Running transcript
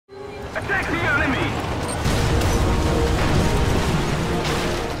Attack the enemy!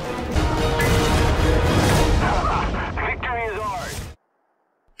 Victory is ours!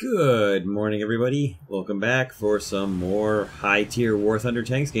 Good morning, everybody. Welcome back for some more high-tier War Thunder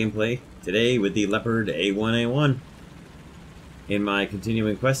Tanks gameplay. Today with the Leopard A1A1. In my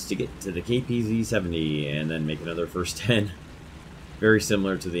continuing quest to get to the KPZ-70 and then make another first 10. Very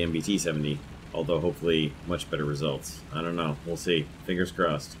similar to the MBT-70, although hopefully much better results. I don't know. We'll see. Fingers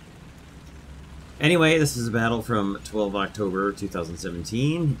crossed. Anyway, this is a battle from 12 October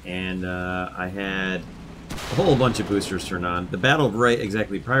 2017, and I had a whole bunch of boosters turned on. The battle right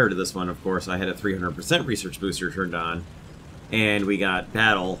exactly prior to this one, of course, I had a 300% research booster turned on, and we got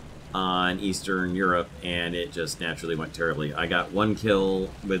battle on Eastern Europe, and it just naturally went terribly. I got one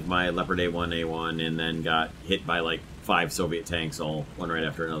kill with my Leopard A1A1, and then got hit by like 5 Soviet tanks, all one right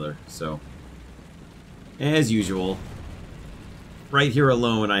after another. So, as usual, right here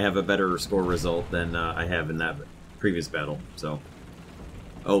alone, I have a better score result than I have in that previous battle. So,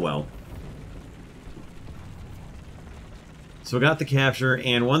 oh well. So we got the capture,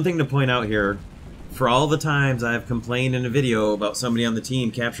 and one thing to point out here, for all the times I've complained in a video about somebody on the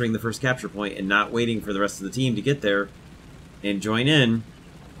team capturing the first capture point and not waiting for the rest of the team to get there and join in,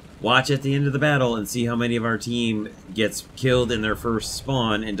 watch at the end of the battle and see how many of our team gets killed in their first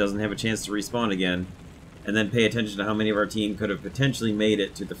spawn and doesn't have a chance to respawn again. And then pay attention to how many of our team could have potentially made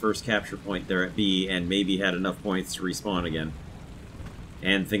it to the first capture point there at B and maybe had enough points to respawn again.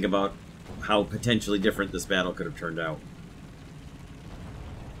 And think about how potentially different this battle could have turned out.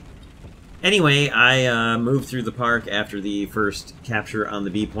 Anyway, I moved through the park after the first capture on the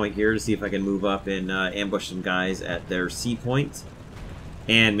B point here to see if I can move up and ambush some guys at their C point.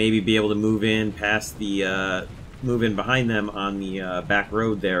 And maybe be able to move in past the, move in behind them on the back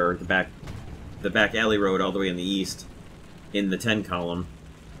road there, the back alley road all the way in the east, in the 10 column.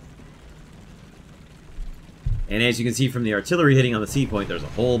 And as you can see from the artillery hitting on the C point, there's a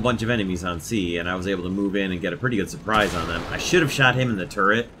whole bunch of enemies on C, and I was able to move in and get a pretty good surprise on them. I should have shot him in the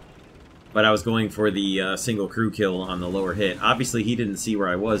turret, but I was going for the single crew kill on the lower hit. Obviously, he didn't see where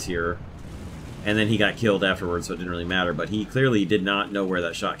I was here, and then he got killed afterwards, so it didn't really matter. But he clearly did not know where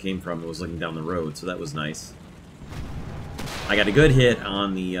that shot came from and was looking down the road, so that was nice. I got a good hit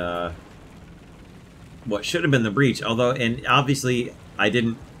on the, what should have been the breach, although, and obviously, I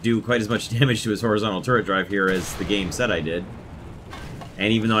didn't do quite as much damage to his horizontal turret drive here as the game said I did.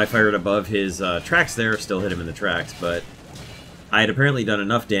 And even though I fired above his tracks there, still hit him in the tracks, but I had apparently done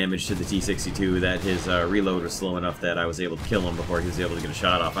enough damage to the T-62 that his reload was slow enough that I was able to kill him before he was able to get a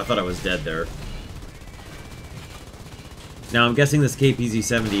shot off. I thought I was dead there. Now, I'm guessing this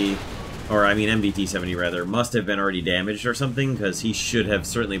KPZ-70, or I mean MBT-70 rather, must have been already damaged or something, because he should have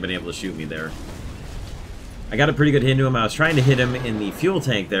certainly been able to shoot me there. I got a pretty good hit into him. I was trying to hit him in the fuel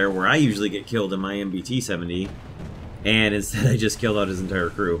tank there, where I usually get killed in my MBT-70, and instead I just killed out his entire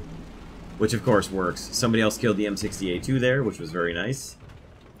crew. Which, of course, works. Somebody else killed the M60A2 there, which was very nice.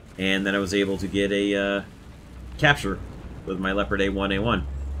 And then I was able to get a capture with my Leopard A1A1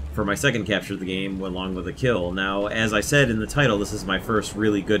 for my second capture of the game, along with a kill. Now, as I said in the title, this is my first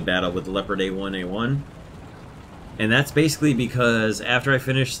really good battle with the Leopard A1A1. And that's basically because after I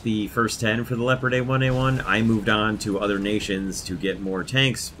finished the first 10 for the Leopard A1A1, I moved on to other nations to get more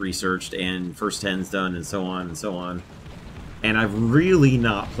tanks researched and first 10s done and so on and so on. And I've really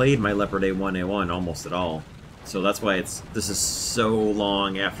not played my Leopard A1A1 almost at all. So that's why this is so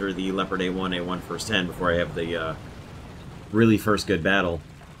long after the Leopard A1A1 first 10 before I have the really first good battle.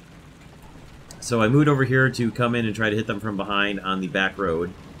 So I moved over here to come in and try to hit them from behind on the back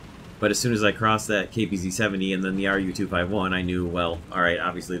road. But as soon as I crossed that KPZ-70 and then the RU-251, I knew, well, alright,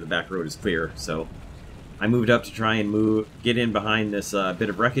 obviously the back road is clear. So I moved up to try and get in behind this bit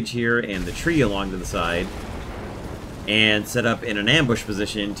of wreckage here and the tree along to the side, and set up in an ambush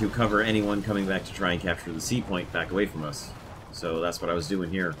position to cover anyone coming back to try and capture the C point back away from us. So that's what I was doing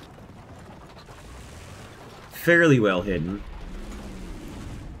here. Fairly well hidden.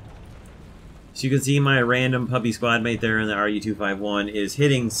 So you can see my random puppy squad mate there in the RU-251 is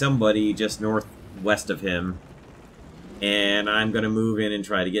hitting somebody just northwest of him. And I'm going to move in and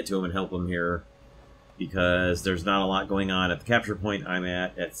try to get to him and help him here, because there's not a lot going on at the capture point I'm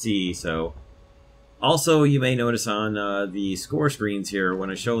at C, so... Also, you may notice on the score screens here,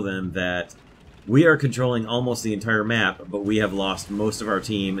 when I show them, that we are controlling almost the entire map, but we have lost most of our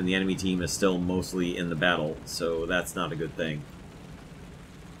team, and the enemy team is still mostly in the battle, so that's not a good thing.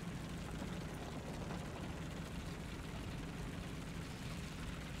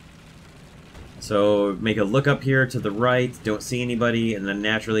 So make a look up here to the right, don't see anybody, and then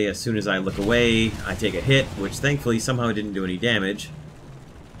naturally as soon as I look away, I take a hit, which thankfully somehow didn't do any damage.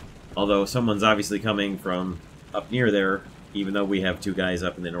 Although someone's obviously coming from up near there, even though we have two guys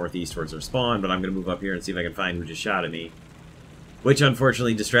up in the northeast towards their spawn, but I'm going to move up here and see if I can find who just shot at me. Which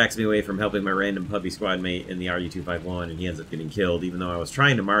unfortunately distracts me away from helping my random puppy squad mate in the RU-251, and he ends up getting killed, even though I was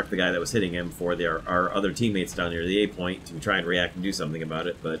trying to mark the guy that was hitting him for our other teammates down near the A point to try and react and do something about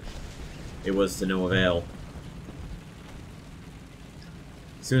it, but it was to no avail.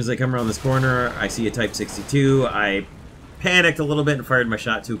 As soon as I come around this corner, I see a Type 62. I panicked a little bit and fired my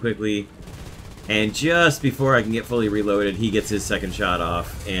shot too quickly, and just before I can get fully reloaded, he gets his second shot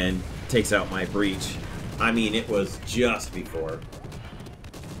off and takes out my breach. I mean, it was just before.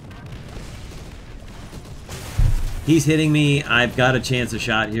 He's hitting me. I've got a chance of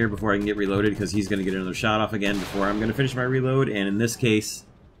shot here before I can get reloaded because he's going to get another shot off again before I'm going to finish my reload. And in this case,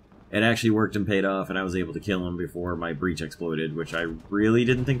 it actually worked and paid off, and I was able to kill him before my breach exploded, which I really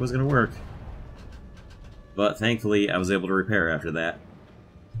didn't think was going to work. But thankfully, I was able to repair after that.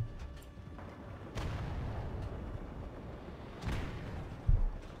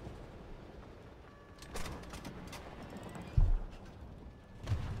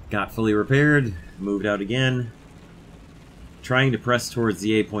 Got fully repaired, moved out again. Trying to press towards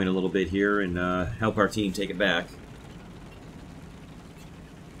the A point a little bit here and help our team take it back.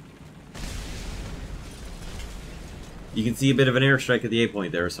 You can see a bit of an airstrike at the A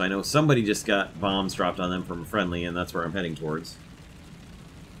point there, so I know somebody just got bombs dropped on them from a friendly, and that's where I'm heading towards.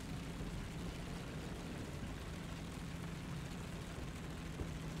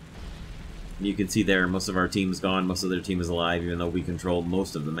 You can see there, most of our team is gone, most of their team is alive, even though we control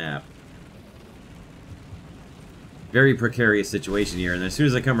most of the map. Very precarious situation here, and as soon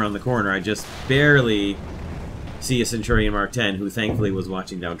as I come around the corner, I just barely see a Centurion Mark 10, who thankfully was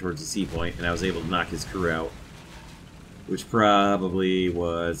watching down towards the C point, and I was able to knock his crew out. Which probably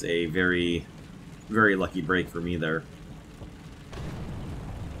was a very, very lucky break for me there.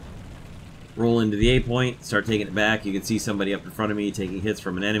 Roll into the A point, start taking it back. You can see somebody up in front of me taking hits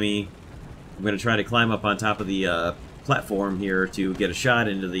from an enemy. I'm going to try to climb up on top of the platform here to get a shot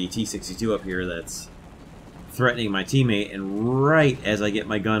into the T-62 up here that's threatening my teammate, and right as I get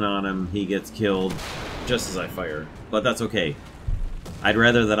my gun on him, he gets killed just as I fire. But that's okay. I'd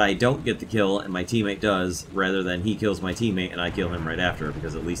rather that I don't get the kill and my teammate does, rather than he kills my teammate and I kill him right after,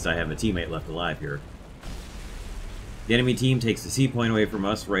 because at least I have a teammate left alive here. The enemy team takes the C point away from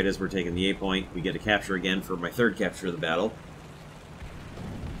us right as we're taking the A point. We get a capture again for my third capture of the battle.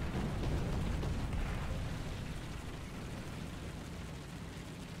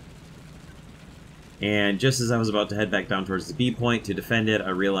 And just as I was about to head back down towards the B point to defend it, I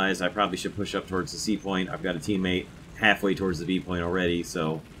realized I probably should push up towards the C point. I've got a teammate halfway towards the B point already,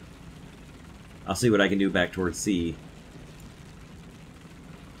 so I'll see what I can do back towards C.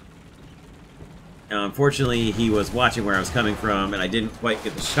 Now, unfortunately, he was watching where I was coming from, and I didn't quite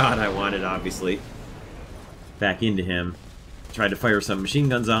get the shot I wanted, obviously, back into him. Tried to fire some machine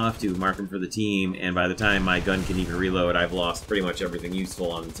guns off to mark him for the team, and by the time my gun can even reload, I've lost pretty much everything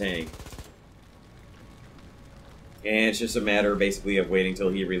useful on the tank. And it's just a matter, basically, of waiting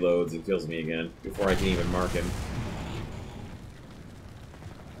till he reloads and kills me again before I can even mark him.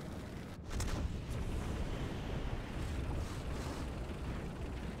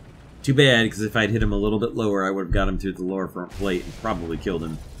 Too bad, because if I'd hit him a little bit lower, I would have got him through the lower front plate and probably killed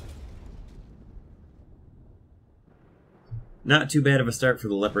him. Not too bad of a start for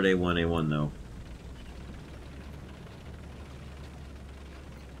the Leopard A1A1, though.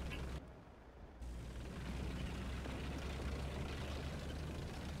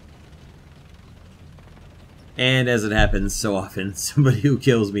 And as it happens so often, somebody who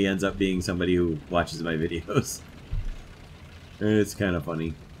kills me ends up being somebody who watches my videos. It's kind of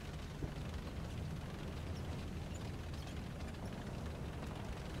funny.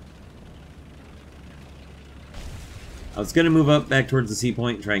 I was going to move up back towards the C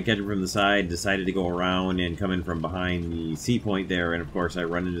point and try and catch him from the side. Decided to go around and come in from behind the C point there. And of course I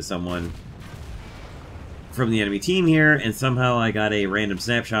run into someone from the enemy team here, and somehow I got a random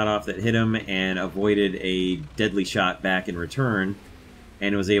snapshot off that hit him and avoided a deadly shot back in return,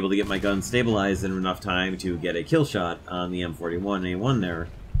 and was able to get my gun stabilized in enough time to get a kill shot on the M41A1 there,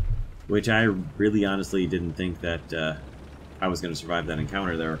 which I really honestly didn't think that I was going to survive that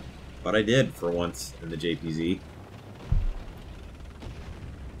encounter there, but I did for once in the JPZ.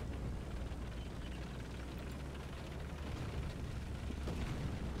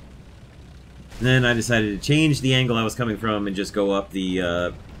 Then I decided to change the angle I was coming from and just go up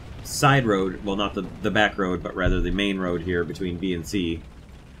the side road, well, not the back road, but rather the main road here between B and C,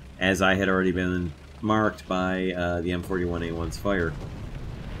 as I had already been marked by the M41A1's fire.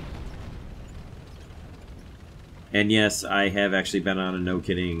 And yes, I have actually been on a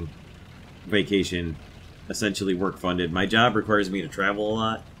no-kidding vacation, essentially work funded. My job requires me to travel a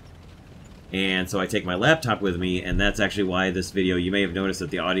lot, and so I take my laptop with me, and that's actually why this video, you may have noticed that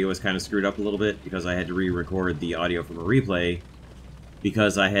the audio is kind of screwed up a little bit, because I had to re-record the audio from a replay,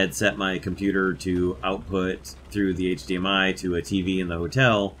 because I had set my computer to output through the HDMI to a TV in the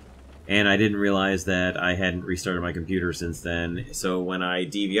hotel, and I didn't realize that I hadn't restarted my computer since then. So when I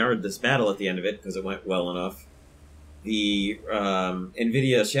DVR'd this battle at the end of it, because it went well enough, the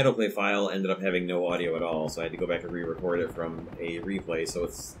NVIDIA Shadowplay file ended up having no audio at all, so I had to go back and re-record it from a replay, so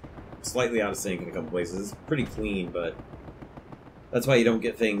it's slightly out of sync in a couple places. It's pretty clean, but that's why you don't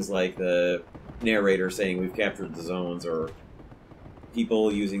get things like the narrator saying we've captured the zones, or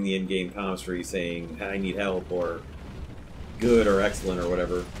people using the in-game comms tree saying I need help, or good or excellent or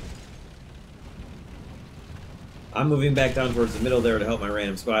whatever. I'm moving back down towards the middle there to help my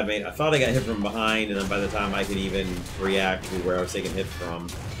random squad mate. I thought I got hit from behind, and then by the time I could even react to where I was taking hits from,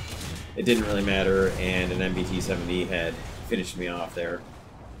 it didn't really matter, and an MBT-70 had finished me off there.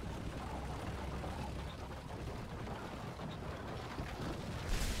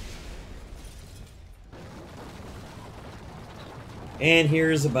 And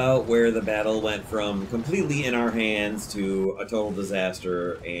here's about where the battle went from completely in our hands to a total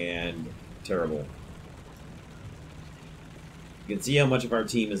disaster and terrible. You can see how much of our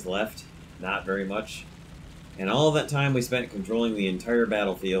team is left. Not very much. And all that time we spent controlling the entire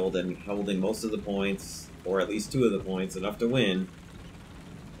battlefield and holding most of the points, or at least 2 of the points, enough to win.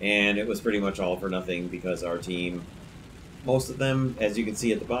 And it was pretty much all for nothing, because our team, most of them, as you can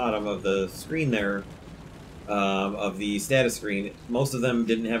see at the bottom of the screen there, of the status screen, most of them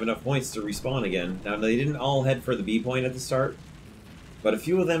didn't have enough points to respawn again. Now, they didn't all head for the B point at the start, but a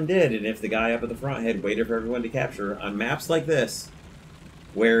few of them did, and if the guy up at the front had waited for everyone to capture, on maps like this,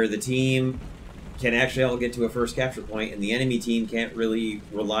 where the team can actually all get to a first capture point, and the enemy team can't really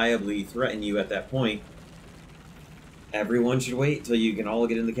reliably threaten you at that point, everyone should wait till you can all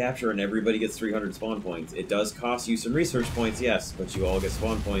get in the capture and everybody gets 300 spawn points. It does cost you some research points, yes, but you all get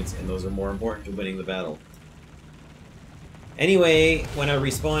spawn points, and those are more important to winning the battle. Anyway, when I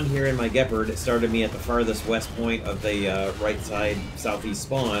respawned here in my Leopard, it started me at the farthest west point of the right side southeast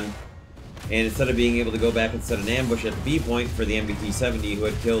spawn, and instead of being able to go back and set an ambush at the B point for the MBT-70 who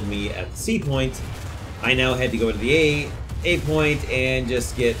had killed me at the C point, I now had to go to the A point and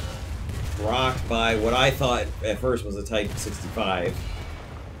just get rocked by what I thought at first was a Type 65,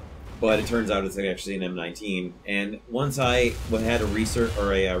 but it turns out it's actually an M19. And once I had a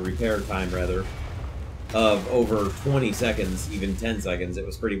repair time rather, of over 20 seconds, even 10 seconds, it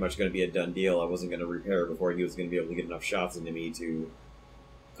was pretty much going to be a done deal. I wasn't going to repair before he was going to be able to get enough shots into me to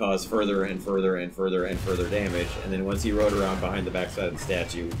cause further and further and further and further damage. And then once he rode around behind the backside of the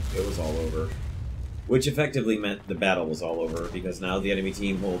statue, it was all over. Which effectively meant the battle was all over, because now the enemy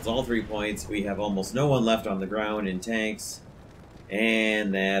team holds all 3 points, we have almost no one left on the ground in tanks,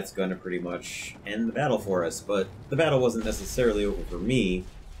 and that's going to pretty much end the battle for us. But the battle wasn't necessarily over for me.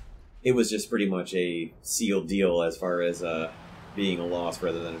 It was just pretty much a sealed deal as far as being a loss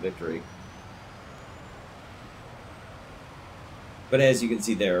rather than a victory. But as you can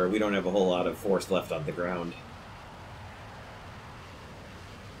see there, we don't have a whole lot of force left on the ground.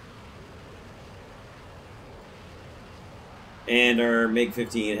 And our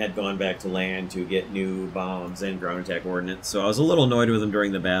MiG-15 had gone back to land to get new bombs and ground attack ordnance, so I was a little annoyed with him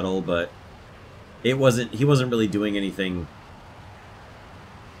during the battle, but he wasn't really doing anything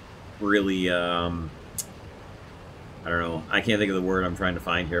really, I don't know, I can't think of the word I'm trying to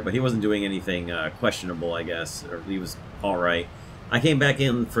find here, but he wasn't doing anything questionable, I guess, or he was alright. I came back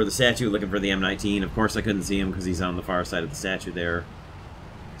in for the statue looking for the M19. Of course I couldn't see him because he's on the far side of the statue there.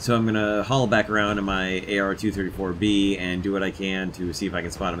 So I'm going to haul back around to my AR-234B and do what I can to see if I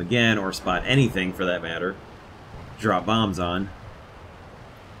can spot him again, or spot anything for that matter. Drop bombs on.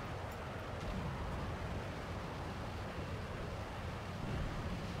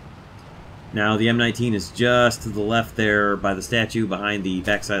 Now, the M19 is just to the left there by the statue behind the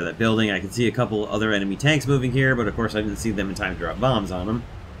backside of that building. I can see a couple other enemy tanks moving here, but of course I didn't see them in time to drop bombs on them.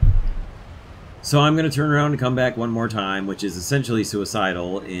 So I'm going to turn around and come back one more time, which is essentially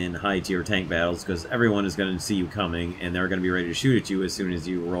suicidal in high-tier tank battles, because everyone is going to see you coming, and they're going to be ready to shoot at you as soon as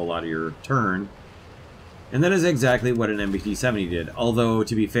you roll out of your turn. And that is exactly what an MBT-70 did, although,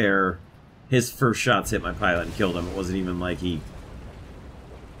 to be fair, his first shots hit my pilot and killed him. It wasn't even like he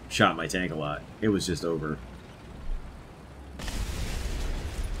shot my tank a lot. It was just over.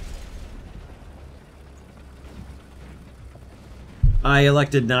 I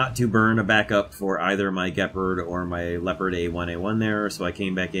elected not to burn a backup for either my Leopard or my Leopard A1A1 there, so I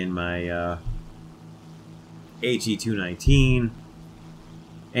came back in my HE-219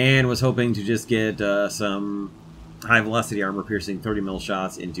 And was hoping to just get some high-velocity armor-piercing 30 mil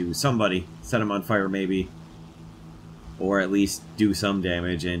shots into somebody. Set them on fire, maybe. Or at least do some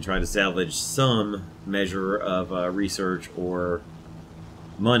damage and try to salvage some measure of research or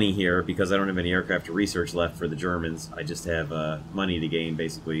money here, because I don't have any aircraft to research left for the Germans. I just have money to gain,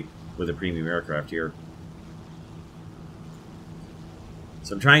 basically, with a premium aircraft here.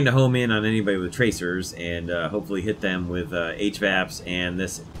 So I'm trying to home in on anybody with tracers and hopefully hit them with HVAPs, and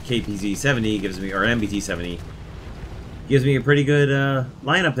this KPZ-70 gives me, or MBT-70, gives me a pretty good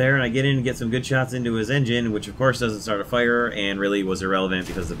lineup there, and I get in and get some good shots into his engine, which of course doesn't start a fire, and really was irrelevant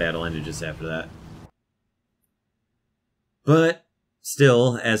because the battle ended just after that. But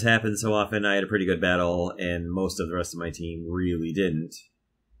still, as happens so often, I had a pretty good battle, and most of the rest of my team really didn't.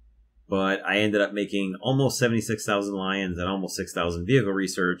 But I ended up making almost 76,000 Lions and almost 6,000 vehicle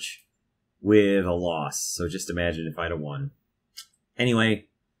research with a loss. So just imagine if I'd have won. Anyway,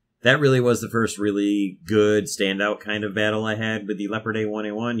 that really was the first really good standout kind of battle I had with the Leopard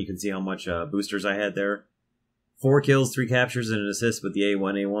A1A1. You can see how much boosters I had there. 4 kills, 3 captures, and an assist with the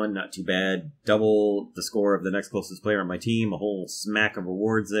A1A1. Not too bad. Double the score of the next closest player on my team. A whole smack of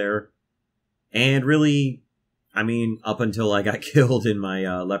rewards there. And really, I mean, up until I got killed in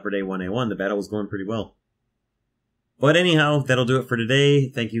my Leopard A1A1, the battle was going pretty well. But anyhow, that'll do it for today.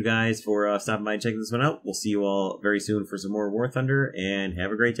 Thank you guys for stopping by and checking this one out. We'll see you all very soon for some more War Thunder, and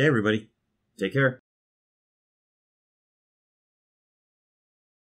have a great day, everybody. Take care.